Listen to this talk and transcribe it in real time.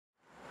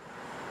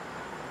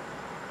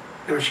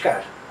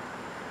Namaskar.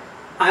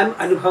 I am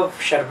Anubhav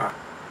Sharma.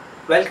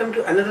 Welcome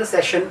to another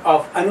session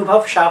of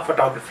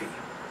Anubhavshaphotography.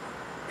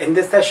 In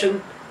this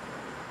session,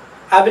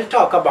 I will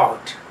talk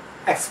about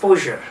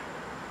exposure,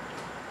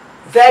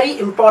 very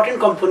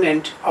important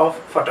component of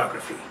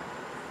photography.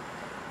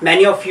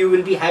 Many of you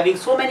will be having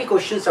so many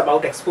questions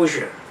about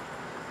exposure.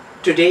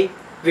 Today,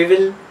 we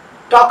will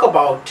talk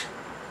about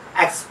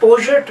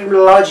exposure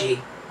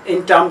terminology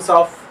in terms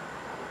of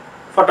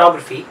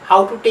photography,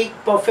 how to take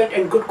perfect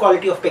and good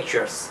quality of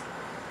pictures,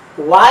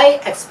 why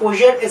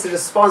exposure is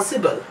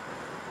responsible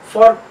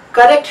for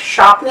correct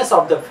sharpness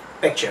of the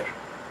picture.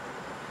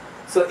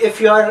 So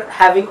if you are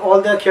having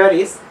all the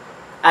queries,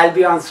 I'll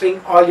be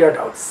answering all your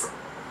doubts.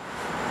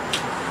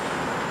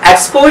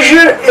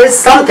 Exposure is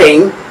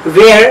something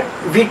where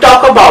we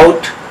talk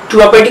about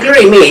to a particular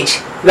image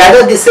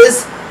whether this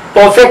is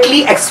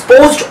perfectly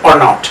exposed or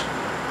not.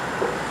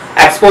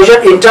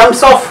 Exposure in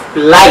terms of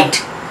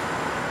light,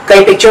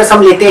 कई pictures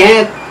हम लेते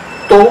हैं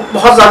तो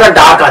बहुत ज़्यादा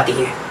dark आती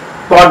हैं,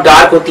 बहुत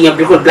डार्क होती हैं,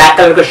 बिल्कुल ब्लैक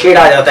कलर का शेड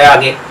आ जाता है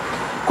आगे.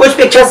 कुछ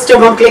पिक्चर्स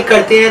जब हम क्लिक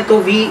करते हैं तो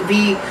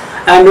we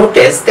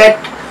notice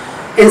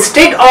that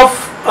instead of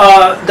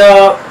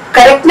the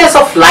correctness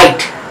of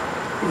light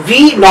we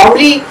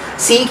normally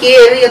सी कि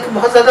ये तो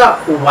बहुत ज़्यादा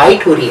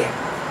वाइट हो रही है,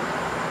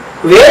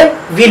 where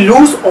we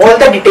lose all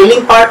the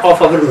detailing part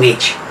of our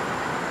image.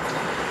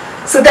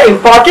 So the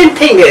important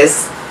thing is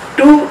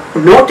to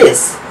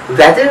notice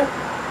whether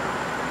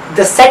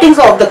the settings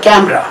of the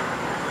camera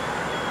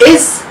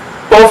is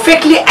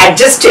perfectly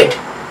adjusted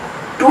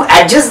to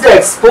adjust the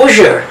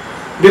exposure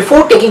before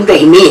taking the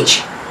image,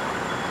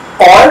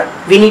 or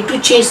we need to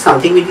change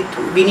something,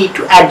 we need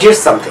to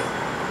adjust something.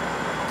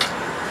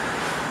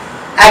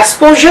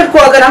 Exposure को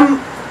अगर हम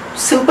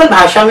simple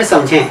भाषा में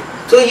समझें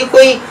तो ये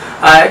कोई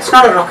it's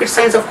not a rocket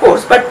science of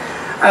course, but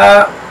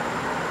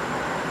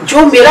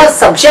जो मेरा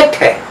सब्जेक्ट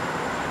है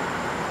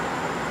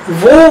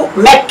वो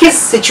मैं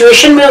किस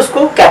सिचुएशन में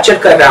उसको कैप्चर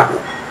कर रहा हूँ.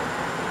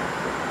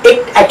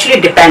 It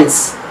actually depends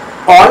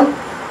on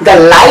the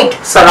light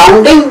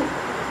surrounding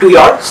to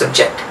your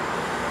subject.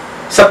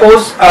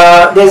 Suppose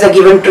there is a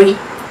given tree.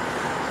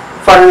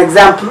 For an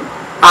example,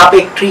 आप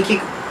एक ट्री की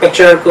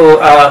पिक्चर को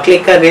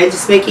क्लिक कर रहे हैं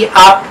जिसमें कि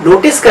आप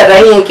नोटिस कर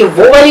रहे हैं कि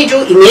वो वाली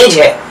जो इमेज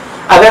है,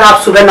 अगर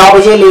आप सुबह 9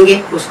 बजे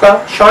लेंगे उसका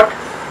शॉट,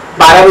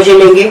 12 बजे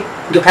लेंगे,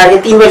 दोपहर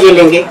के 3 बजे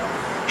लेंगे,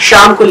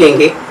 शाम को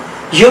लेंगे,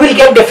 you will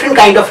get different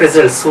kind of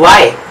results.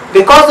 Why?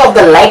 Because of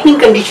the lighting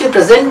condition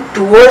present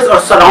towards or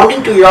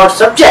surrounding to your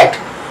subject,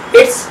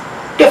 it's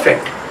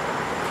different,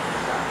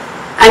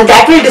 and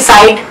that will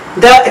decide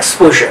the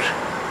exposure.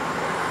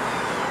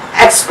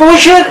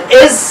 Exposure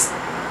is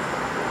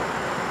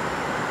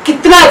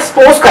कितना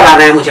एक्सपोज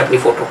कराना है मुझे अपनी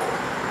photo को,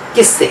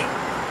 किससे?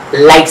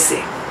 Light से.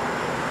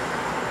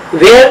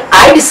 Where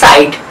I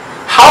decide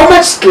how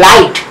much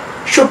light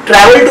should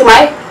travel to my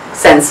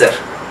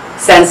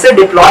sensor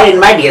deployed in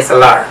my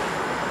DSLR.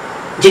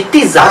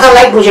 जितनी ज्यादा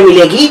लाइट मुझे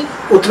मिलेगी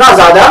उतना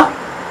ज्यादा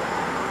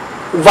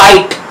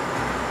वाइट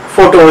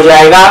फोटो हो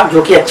जाएगा,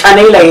 जो कि अच्छा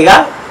नहीं लगेगा.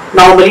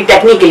 Normally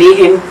technically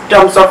in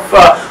terms of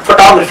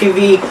photography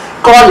we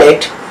call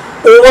it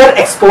over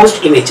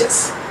exposed images.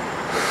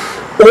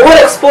 Over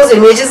exposed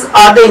images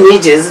are the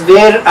images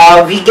where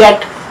we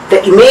get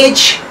the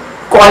image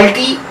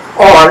quality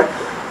और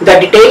the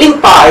detailing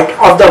part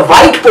of the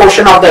white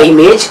portion of the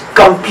image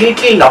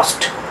completely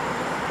lost.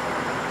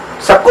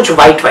 सब कुछ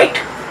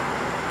white.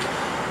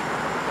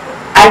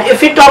 And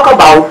if we talk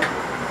about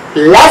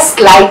less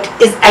light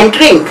is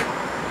entering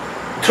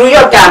through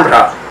your camera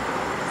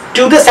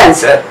to the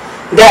sensor,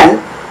 then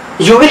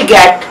you will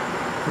get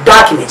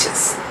dark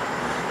images.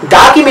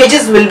 Dark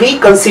images will be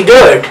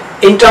considered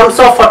in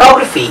terms of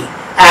photography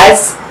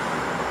as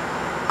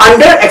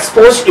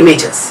underexposed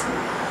images.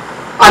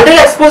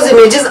 Underexposed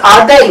images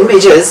are the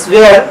images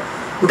where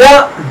the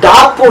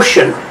dark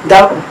portion,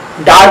 the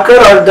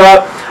darker or the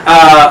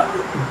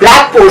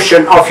black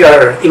portion of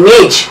your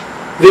image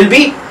will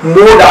be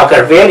more darker,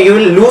 where you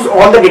will lose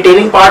all the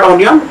detailing part on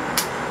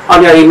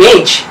your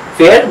image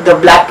where the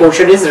black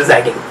portion is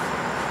residing.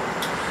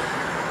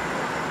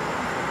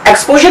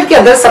 Exposure के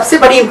अंदर सबसे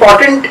बड़ी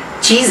important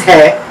चीज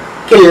है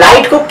कि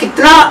light को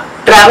कितना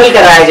travel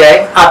कराया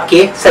जाए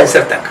आपके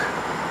सेंसर तक.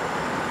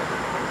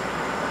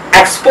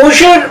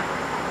 एक्सपोजर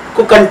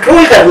को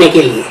कंट्रोल करने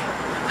के लिए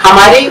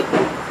हमारे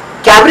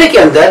कैमरे के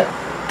अंदर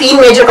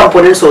 3 मेजर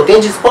कंपोनेंट्स होते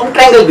हैं जिसको हम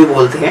ट्रायंगल भी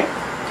बोलते हैं.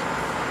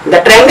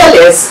 The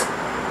triangle is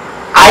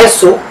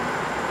ISO,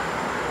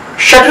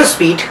 shutter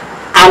speed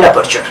and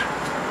aperture.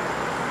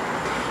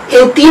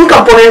 In 3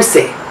 component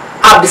से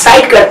आप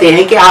डिसाइड करते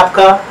हैं कि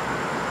आपका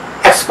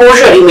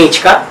एक्सपोजर इमेज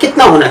का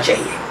कितना होना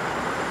चाहिए.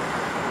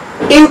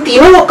 इन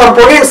तीनों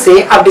कंपोनेंट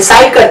से आप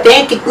डिसाइड करते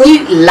हैं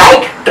कितनी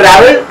लाइट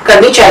ट्रैवल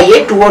करनी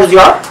चाहिए टुवर्ड्स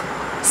योर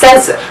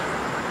सेंसर.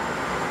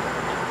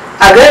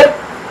 अगर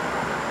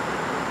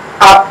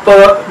आप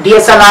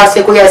DSLR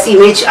से कोई ऐसी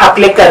इमेज आप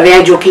क्लिक कर रहे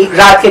हैं जो कि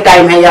रात के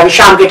टाइम है या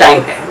शाम के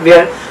टाइम है,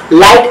 where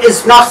light is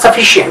not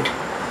sufficient,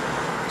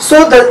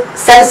 so the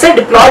sensor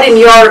deployed in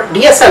your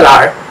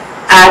DSLR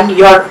and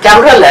your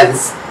camera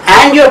lens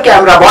and your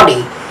camera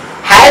body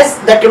has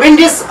the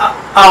tremendous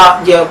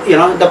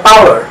the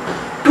power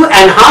to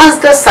enhance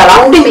the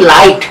surrounding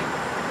light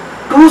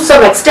to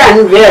some extent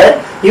where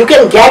you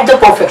can get the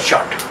perfect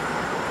shot.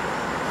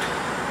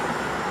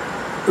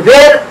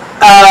 Where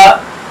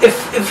if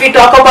we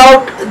talk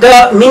about the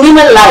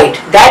minimal light,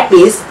 that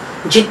means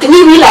जितनी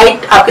भी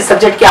light आपके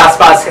subject के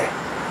आसपास है,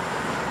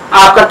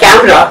 आपका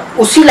camera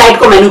उसी light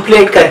को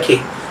manipulate करके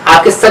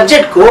आपके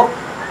सब्जेक्ट को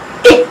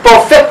एक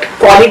परफेक्ट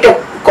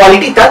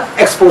क्वालिटी तक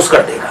एक्सपोज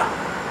कर देगा.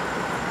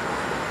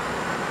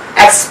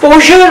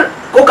 एक्सपोजर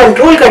को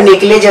कंट्रोल करने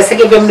के लिए जैसे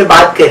कि हमने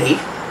बात करी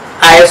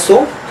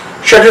ISO,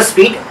 shutter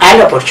speed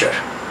and aperture,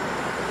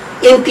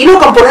 इन तीनों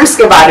कंपोनेंट्स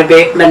के बारे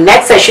में मैं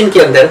नेक्स्ट सेशन के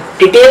अंदर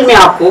डिटेल में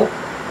आपको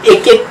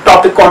एक एक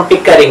टॉपिक को हम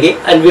पिक करेंगे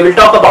and we will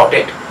talk about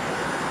it.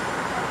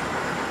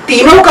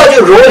 तीनों का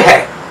जो रोल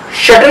है,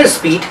 shutter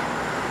speed,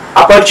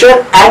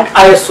 aperture and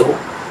ISO,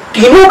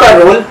 तीनों का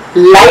रोल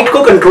लाइट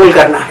को कंट्रोल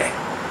करना है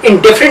in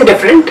different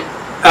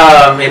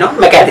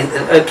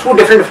mechanism, through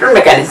different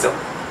mechanism.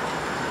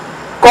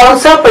 कौन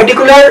सा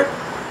पर्टिकुलर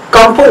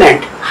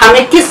कंपोनेंट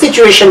हमें किस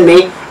सिचुएशन में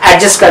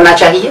एडजस्ट करना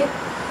चाहिए,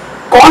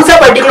 कौन सा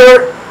पर्टिकुलर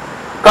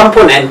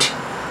कंपोनेंट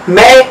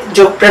मैं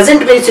जो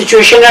प्रेजेंट मेरी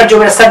सिचुएशन है, जो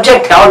मेरा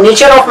सब्जेक्ट है और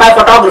नेचर ऑफ माय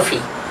फोटोग्राफी,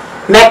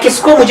 मैं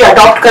किसको मुझे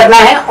अडॉप्ट करना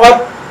है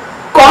और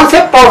कौन से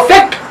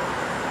परफेक्ट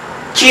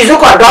चीजों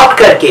को अडॉप्ट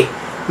करके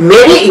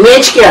मेरी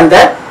इमेज के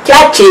अंदर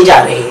क्या चेंज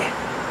आ रही है.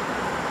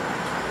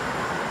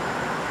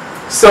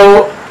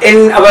 सो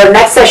इन our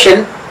next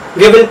session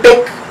we will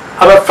pick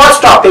our first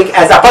topic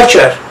as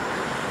aperture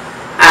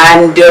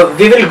and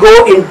we will go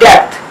in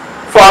depth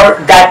for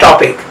that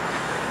topic.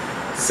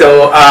 So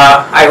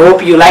I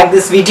hope you like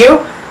this video.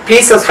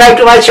 Please subscribe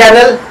to my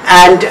channel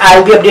and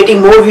I'll be updating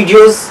more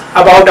videos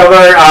about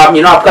our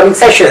upcoming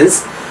sessions,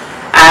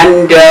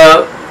 and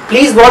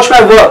please watch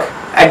my work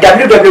at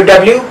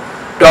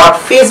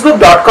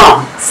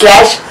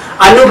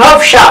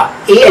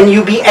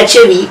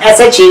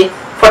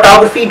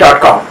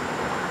www.facebook.com/anubhavshaphotography.com.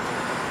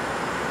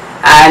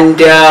 And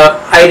I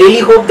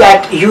really hope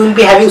that you will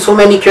be having so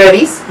many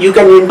queries. You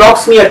can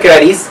inbox me your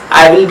queries.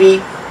 I will be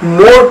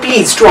more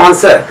pleased to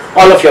answer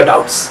all of your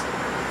doubts.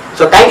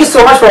 So thank you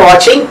so much for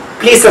watching.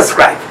 Please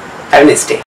subscribe. Have a nice day.